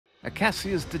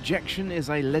Acacia's Dejection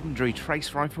is a legendary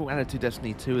trace rifle added to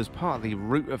Destiny 2 as part of the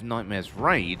Root of Nightmares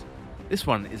raid. This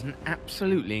one is an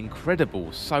absolutely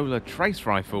incredible solar trace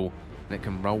rifle, and it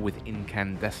can roll with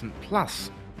Incandescent Plus.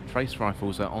 Trace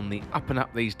rifles are on the up and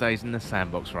up these days in the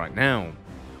sandbox right now.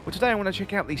 Well, today I want to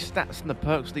check out the stats and the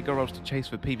perks the rolls to chase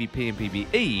for PvP and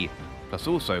PVE, plus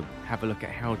also have a look at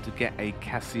how to get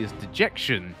Acacia's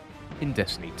Dejection in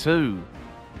Destiny 2.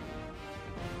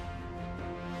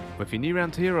 Well, if you're new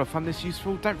around here or find this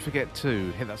useful, don't forget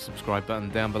to hit that subscribe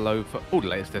button down below for all the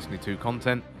latest Destiny 2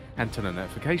 content and turn on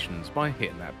notifications by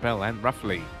hitting that bell, and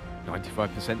roughly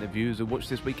 95% of viewers who watch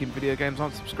This Week in Video Games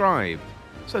aren't subscribed.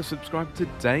 So subscribe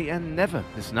today and never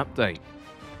miss an update.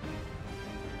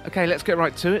 Okay, let's get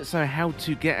right to it. So how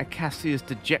to get Acacia's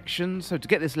Dejection. So to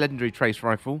get this legendary trace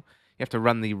rifle, you have to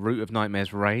run the Root of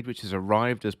Nightmares raid, which has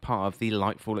arrived as part of the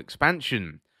Lightfall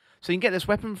expansion. So you can get this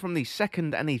weapon from the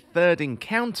second and the third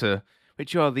encounter,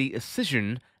 which are the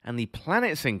Acasia and the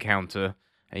Planets encounter,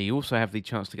 and you also have the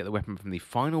chance to get the weapon from the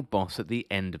final boss at the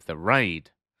end of the raid.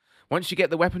 Once you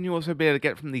get the weapon, you'll also be able to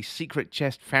get it from the secret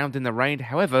chest found in the raid.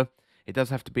 However, it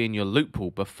does have to be in your loot pool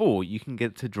before you can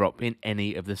get it to drop in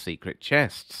any of the secret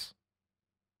chests.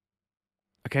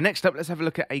 Okay, next up, let's have a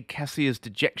look at Acacia's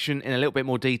Dejection in a little bit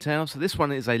more detail. So this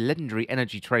one is a legendary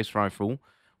energy trace rifle,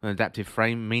 an adaptive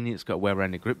frame, meaning it's got a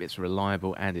well-rounded grip, it's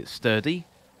reliable and it's sturdy.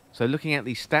 So looking at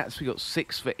the stats, we got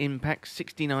 6 for impact,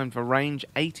 69 for range,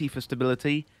 80 for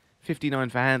stability, 59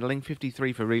 for handling,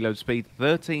 53 for reload speed,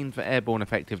 13 for airborne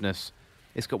effectiveness.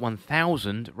 It's got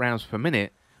 1000 rounds per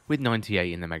minute with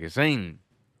 98 in the magazine.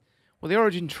 Well, the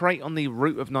origin trait on the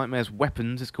Root of Nightmares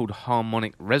weapons is called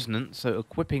Harmonic Resonance, so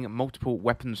equipping multiple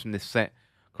weapons from this set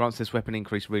grants this weapon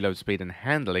increased reload speed and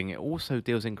handling. It also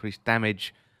deals increased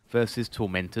damage versus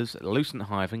Tormentors, Lucent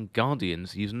Hive and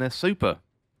Guardians using their super.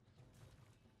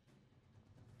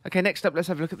 Okay, next up, let's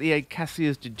have a look at the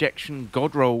Acacia's Dejection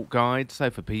God Roll Guide. So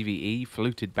for PvE,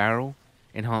 Fluted Barrel,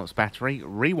 Enhanced Battery,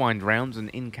 Rewind Rounds and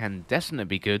Incandescent would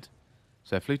be good.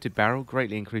 So Fluted Barrel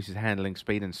greatly increases handling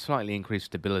speed and slightly increased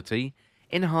stability.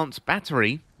 Enhanced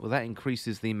Battery, well, that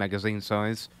increases the magazine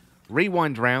size.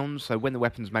 Rewind Rounds, so when the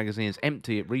weapon's magazine is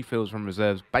empty, it refills from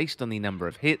reserves based on the number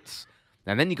of hits.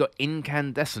 And then you've got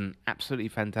Incandescent, absolutely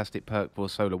fantastic perk for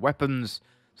solar weapons.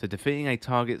 So defeating a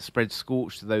target spreads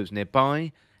Scorch to those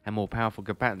nearby, and more powerful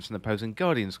combatants than opposing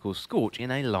Guardians cause Scorch in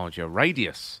a larger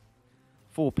radius.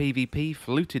 For PvP,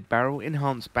 Fluted Barrel,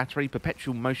 Enhanced Battery,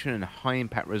 Perpetual Motion and High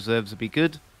Impact Reserves would be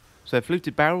good. So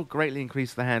Fluted Barrel greatly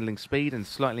increases the handling speed and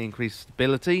slightly increased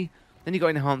stability. Then you've got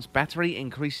Enhanced Battery,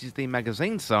 increases the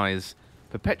magazine size.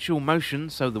 Perpetual Motion,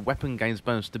 so the weapon gains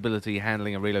bonus stability,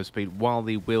 handling and reload speed while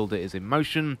the wielder is in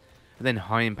motion. And then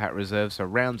High Impact Reserve, so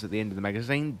rounds at the end of the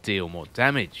magazine deal more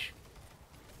damage.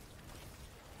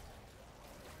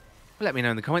 Let me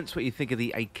know in the comments what you think of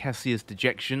the Acacia's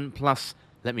Dejection, plus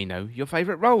let me know your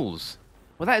favourite rolls.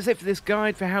 Well, that is it for this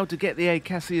guide for how to get the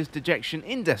Acacia's Dejection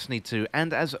in Destiny 2,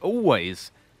 and as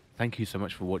always, thank you so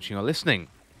much for watching or listening.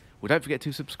 Well, don't forget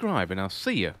to subscribe, and I'll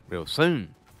see you real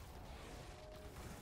soon.